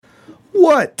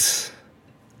What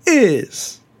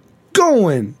is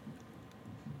going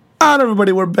on,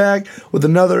 everybody? We're back with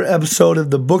another episode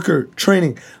of the Booker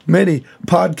Training Mini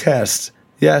Podcast.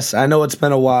 Yes, I know it's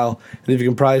been a while, and if you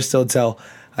can probably still tell,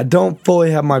 I don't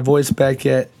fully have my voice back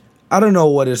yet. I don't know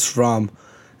what it's from.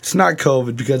 It's not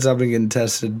COVID because I've been getting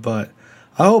tested, but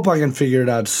I hope I can figure it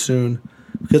out soon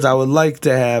because I would like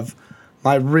to have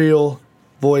my real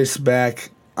voice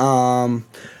back.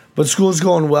 But school's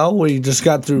going well. We just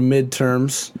got through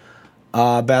midterms.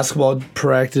 Basketball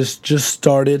practice just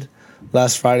started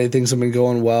last Friday. Things have been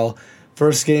going well.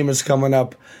 First game is coming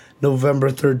up November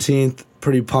 13th.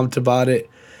 Pretty pumped about it.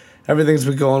 Everything's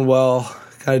been going well.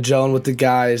 Kind of gelling with the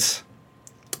guys.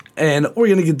 And we're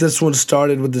going to get this one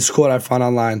started with this quote I found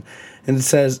online. And it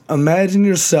says, "Imagine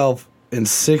yourself in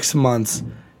 6 months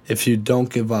if you don't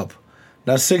give up."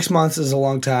 Now, 6 months is a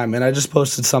long time. And I just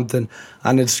posted something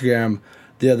on Instagram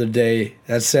the other day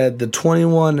that said the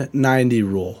 21-90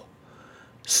 rule.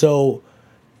 So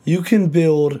you can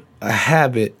build a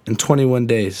habit in 21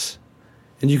 days.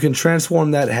 And you can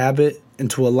transform that habit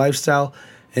into a lifestyle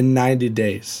in 90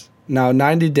 days. Now,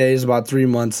 90 days, about 3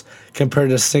 months,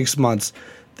 compared to 6 months.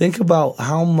 Think about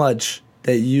how much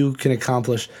that you can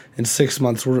accomplish in 6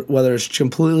 months, whether it's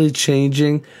completely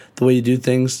changing the way you do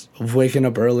things, of waking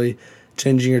up early,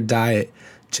 changing your diet,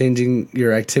 changing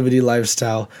your activity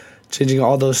lifestyle, changing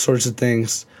all those sorts of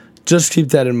things. Just keep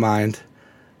that in mind.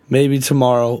 Maybe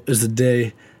tomorrow is the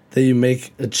day that you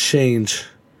make a change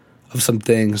of some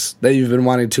things that you've been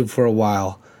wanting to for a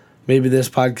while. Maybe this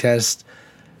podcast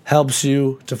helps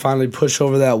you to finally push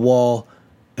over that wall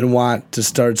and want to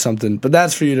start something. But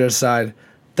that's for you to decide.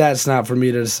 That's not for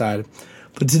me to decide.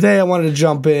 But today I wanted to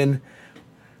jump in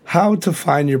how to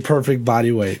find your perfect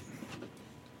body weight.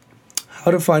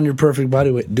 How to find your perfect body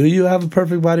weight. Do you have a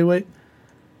perfect body weight?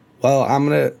 Well, I'm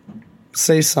going to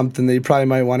say something that you probably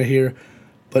might want to hear.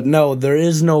 But no, there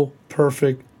is no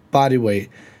perfect body weight.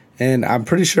 And I'm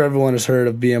pretty sure everyone has heard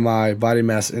of BMI, body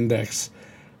mass index.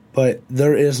 But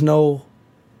there is no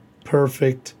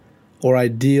perfect or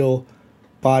ideal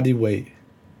body weight.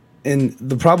 And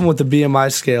the problem with the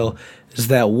BMI scale is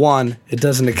that, one, it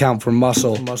doesn't account for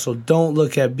muscle. Don't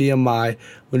look at BMI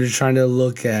when you're trying to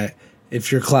look at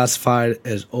if you're classified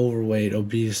as overweight,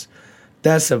 obese.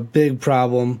 That's a big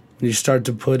problem when you start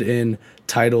to put in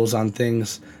titles on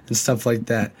things and stuff like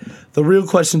that. The real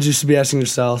questions you should be asking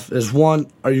yourself is, one,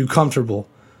 are you comfortable?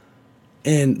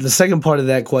 And the second part of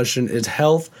that question is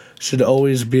health should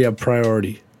always be a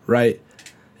priority, right?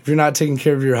 If you're not taking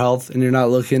care of your health and you're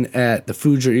not looking at the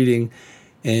food you're eating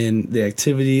and the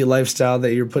activity, lifestyle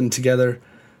that you're putting together,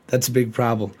 that's a big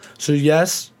problem. So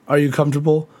yes, are you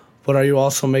comfortable? But are you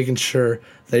also making sure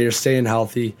that you're staying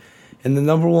healthy? And the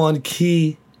number one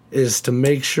key is to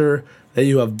make sure that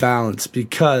you have balance,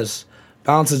 because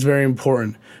balance is very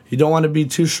important. You don't want to be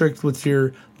too strict with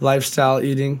your lifestyle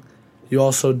eating. You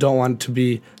also don't want to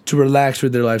be too relaxed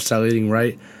with your lifestyle eating,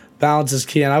 right? Balance is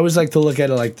key. And I always like to look at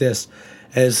it like this,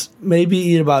 as maybe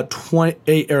eat about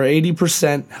 28 or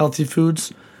 80% healthy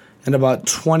foods and about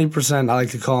 20%, I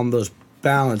like to call them those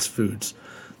balanced foods,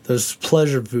 those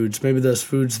pleasure foods, maybe those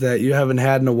foods that you haven't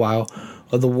had in a while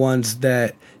are the ones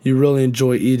that you really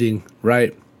enjoy eating,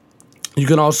 right? You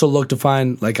can also look to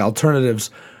find like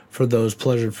alternatives for those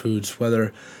pleasure foods,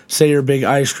 whether, say, you're a big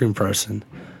ice cream person.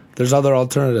 There's other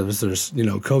alternatives. There's,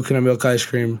 coconut milk ice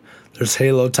cream. There's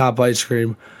Halo Top ice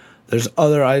cream. There's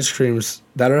other ice creams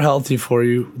that are healthy for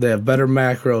you. They have better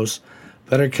macros,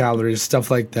 better calories, stuff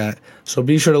like that. So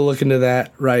be sure to look into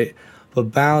that, right?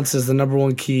 But balance is the number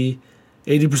one key.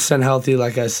 80% healthy,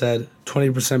 like I said,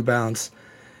 20% balance.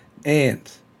 And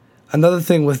another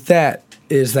thing with that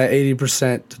is that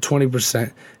 80% to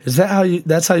 20%.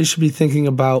 That's how you should be thinking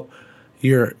about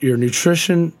your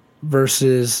nutrition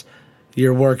versus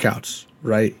your workouts,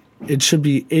 right? It should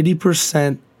be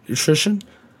 80% nutrition,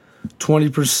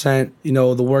 20%, the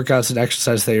workouts and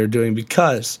exercise that you're doing,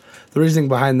 because the reasoning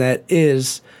behind that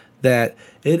is that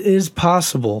it is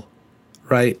possible,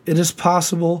 right? It is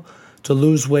possible to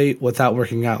lose weight without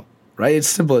working out, right? It's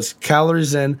simple. It's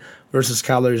calories in versus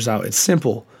calories out. It's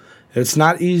simple. It's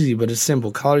not easy, but it's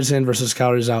simple. Calories in versus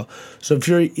calories out. So if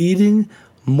you're eating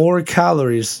more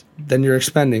calories than you're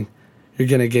expending, you're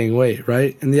going to gain weight,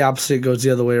 right? And the opposite goes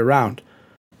the other way around.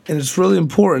 And it's really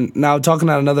important. Now, talking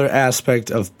about another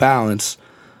aspect of balance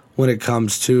when it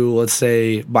comes to, let's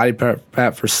say, body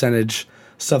fat percentage,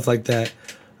 stuff like that.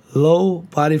 Low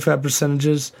body fat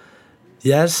percentages,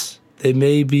 yes, they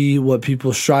may be what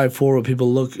people strive for, what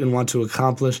people look and want to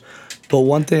accomplish. But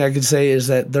one thing I could say is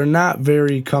that they're not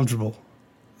very comfortable.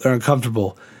 They're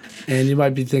uncomfortable. And you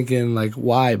might be thinking, like,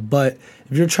 why? But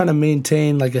if you're trying to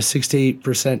maintain like a 6 to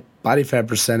 8% body fat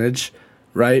percentage,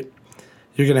 right?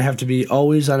 You're going to have to be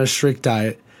always on a strict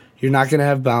diet. You're not going to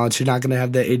have balance. You're not going to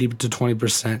have that 80 to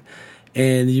 20%.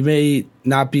 And you may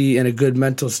not be in a good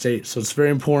mental state. So it's very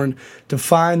important to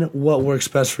find what works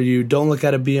best for you. Don't look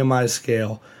at a BMI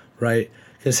scale, right?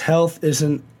 Because health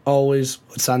isn't always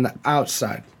what's on the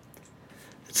outside.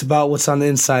 It's about what's on the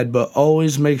inside, but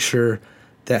always make sure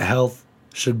that health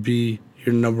should be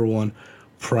your number one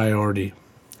priority.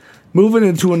 Moving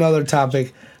into another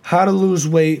topic, how to lose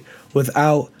weight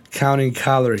without counting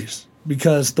calories.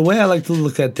 Because the way I like to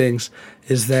look at things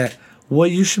is that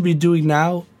what you should be doing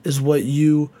now is what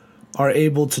you are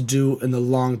able to do in the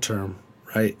long term,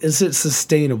 right? Is it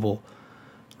sustainable,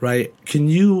 right? Can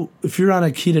you, if you're on a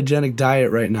ketogenic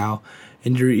diet right now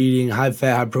and you're eating high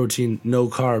fat, high protein, no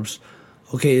carbs,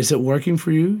 okay, is it working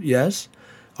for you? Yes.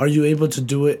 Are you able to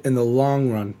do it in the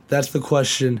long run? That's the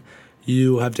question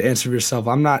you have to answer yourself.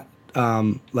 I'm not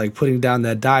like putting down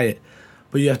that diet,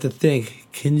 but you have to think,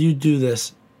 can you do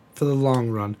this for the long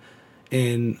run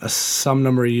in some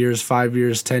number of years, 5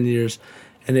 years, 10 years,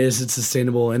 and is it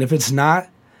sustainable? And if it's not,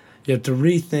 you have to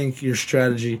rethink your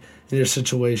strategy and your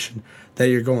situation that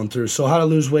you're going through. So how to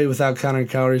lose weight without counting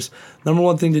calories. Number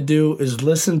one thing to do is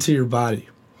listen to your body.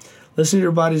 Listen to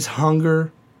your body's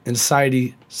hunger and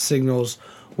satiety signals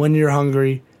when you're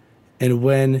hungry and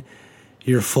when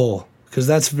you're full. Because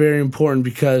that's very important,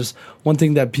 because one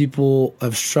thing that people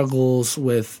have struggles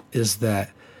with is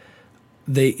that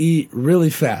they eat really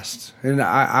fast. And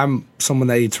I'm someone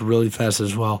that eats really fast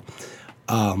as well.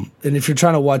 And if you're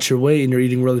trying to watch your weight and you're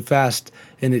eating really fast,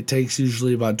 and it takes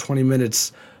usually about 20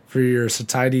 minutes for your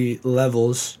satiety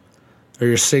levels or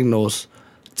your signals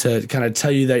to kind of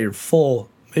tell you that you're full,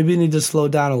 maybe you need to slow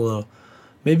down a little.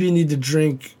 Maybe you need to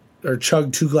drink or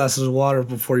chug 2 glasses of water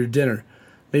before your dinner.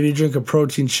 Maybe you drink a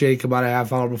protein shake about a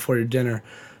half hour before your dinner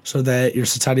so that your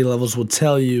satiety levels will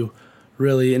tell you,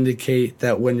 really indicate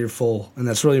that when you're full. And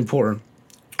that's really important.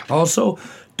 Also,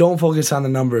 don't focus on the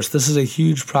numbers. This is a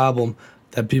huge problem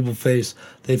that people face.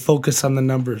 They focus on the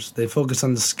numbers. They focus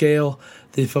on the scale.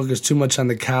 They focus too much on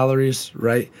the calories,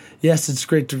 right? Yes, it's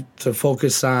great to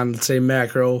focus on, let's say,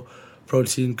 macro,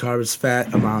 protein, carbs,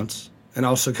 fat amounts, and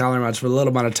also calorie amounts for a little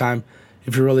amount of time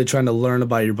if you're really trying to learn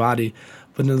about your body.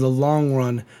 But in the long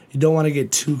run, you don't want to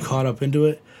get too caught up into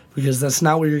it, because that's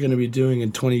not what you're going to be doing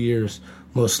in 20 years,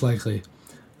 most likely.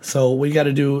 So what you got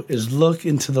to do is look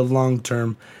into the long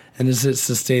term, and is it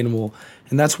sustainable?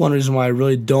 And that's one reason why I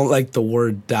really don't like the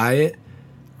word diet,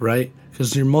 right?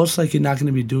 Because you're most likely not going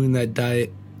to be doing that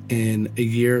diet in a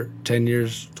year, 10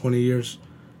 years, 20 years,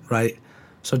 right?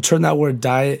 So turn that word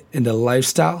diet into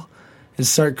lifestyle and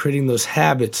start creating those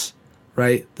habits,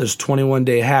 right? Those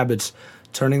 21-day habits,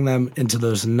 turning them into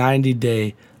those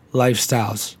 90-day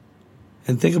lifestyles.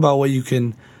 And think about what you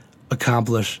can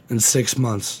accomplish in 6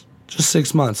 months. Just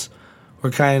 6 months.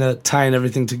 We're kind of tying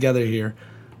everything together here.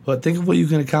 But think of what you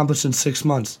can accomplish in 6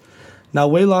 months. Now,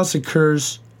 weight loss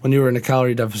occurs when you're in a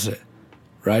calorie deficit,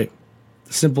 right?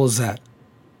 Simple as that.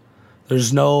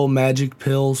 There's no magic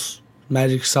pills,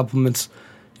 magic supplements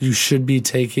you should be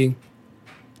taking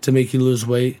to make you lose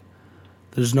weight.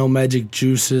 There's no magic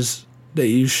juices that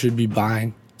you should be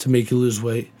buying to make you lose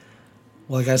weight.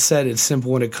 Like I said, it's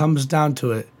simple. When it comes down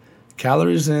to it,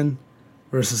 calories in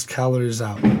versus calories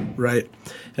out, right?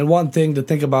 And one thing to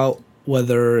think about,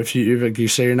 whether if you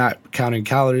say you're not counting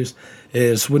calories,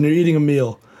 is when you're eating a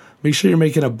meal, make sure you're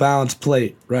making a balanced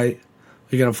plate, right?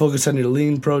 You're going to focus on your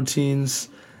lean proteins,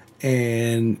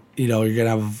 and you're going to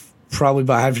have probably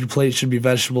about half your plate should be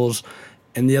vegetables,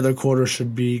 and the other quarter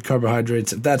should be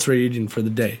carbohydrates, if that's what you're eating for the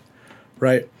day,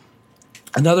 right?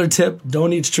 Another tip,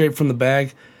 don't eat straight from the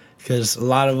bag, because a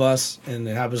lot of us, and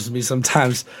it happens to me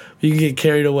sometimes, you can get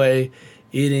carried away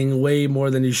eating way more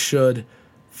than you should,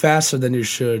 faster than you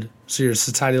should, so your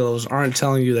satiety levels aren't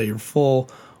telling you that you're full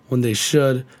when they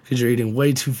should, because you're eating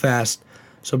way too fast.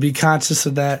 So be conscious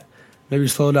of that. Maybe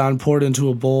slow down, pour it into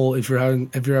a bowl if you're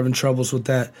having troubles with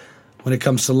that when it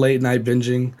comes to late night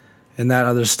binging and that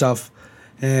other stuff.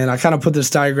 And I kind of put this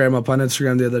diagram up on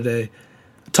Instagram the other day.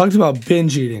 I talked about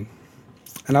binge eating.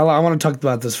 And I want to talk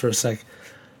about this for a sec.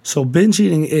 So binge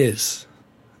eating is,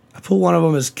 I put one of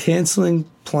them as canceling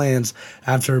plans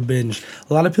after a binge.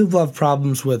 A lot of people have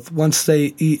problems with, once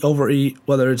they overeat,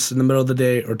 whether it's in the middle of the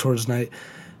day or towards night,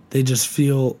 they just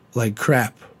feel like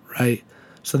crap, right?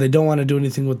 So they don't want to do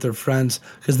anything with their friends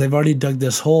because they've already dug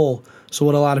this hole. So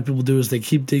what a lot of people do is they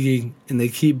keep digging and they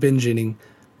keep binge eating,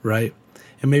 right?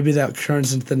 And maybe that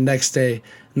turns into the next day,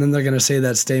 and then they're going to say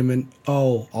that statement,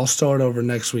 oh, I'll start over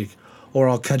next week, or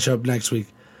I'll catch up next week.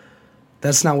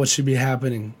 That's not what should be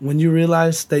happening. When you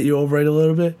realize that you overate a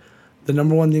little bit, the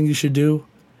number one thing you should do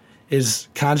is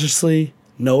consciously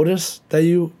notice that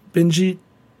you binge eat,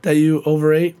 that you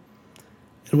overate.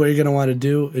 And what you're going to want to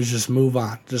do is just move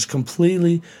on. Just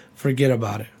completely forget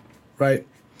about it, right?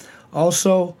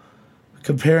 Also,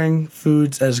 comparing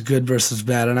foods as good versus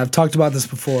bad. And I've talked about this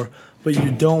before, but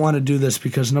you don't want to do this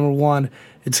because, number one,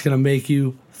 it's going to make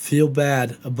you feel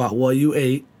bad about what you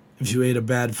ate if you ate a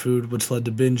bad food, which led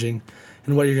to binging.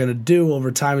 And what you're going to do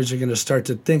over time is you're going to start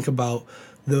to think about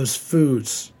those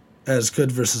foods as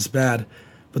good versus bad.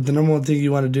 But the number one thing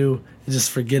you want to do is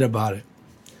just forget about it,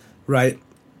 right?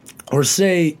 Or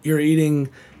say you're eating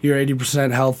your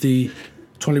 80% healthy,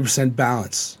 20%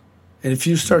 balance. And if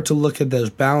you start to look at those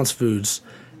balanced foods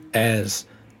as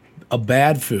a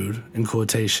bad food, in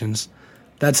quotations,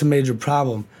 that's a major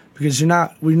problem because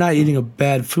we're not eating a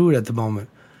bad food at the moment.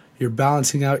 You're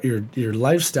balancing out your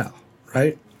lifestyle,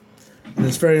 right? And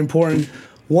it's very important.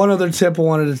 One other tip I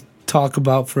wanted to talk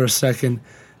about for a second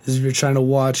is if you're trying to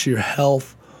watch your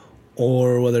health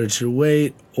or whether it's your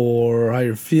weight or how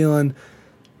you're feeling,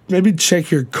 maybe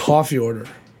check your coffee order,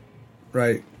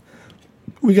 right?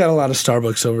 We got a lot of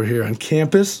Starbucks over here on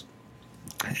campus,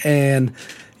 and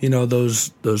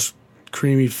those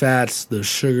creamy fats, those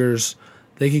sugars,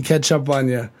 they can catch up on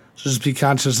you. So just be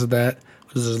conscious of that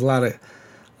because there's a lot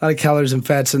of calories and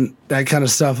fats and that kind of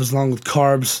stuff, along with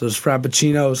carbs, those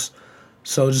frappuccinos.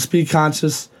 So just be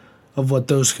conscious of what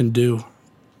those can do.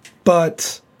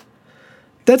 But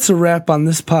that's a wrap on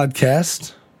this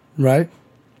podcast, right?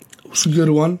 It was a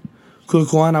good one,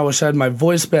 quick one. I wish I had my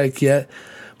voice back yet.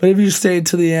 But if you stayed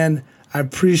to the end, I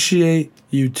appreciate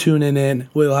you tuning in.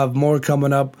 We'll have more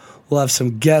coming up. We'll have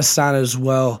some guests on as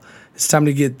well. It's time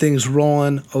to get things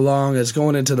rolling along. It's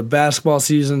going into the basketball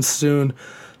season soon,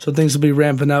 so things will be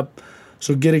ramping up.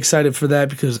 So get excited for that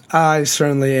because I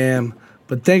certainly am.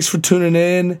 But thanks for tuning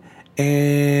in,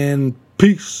 and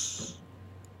peace.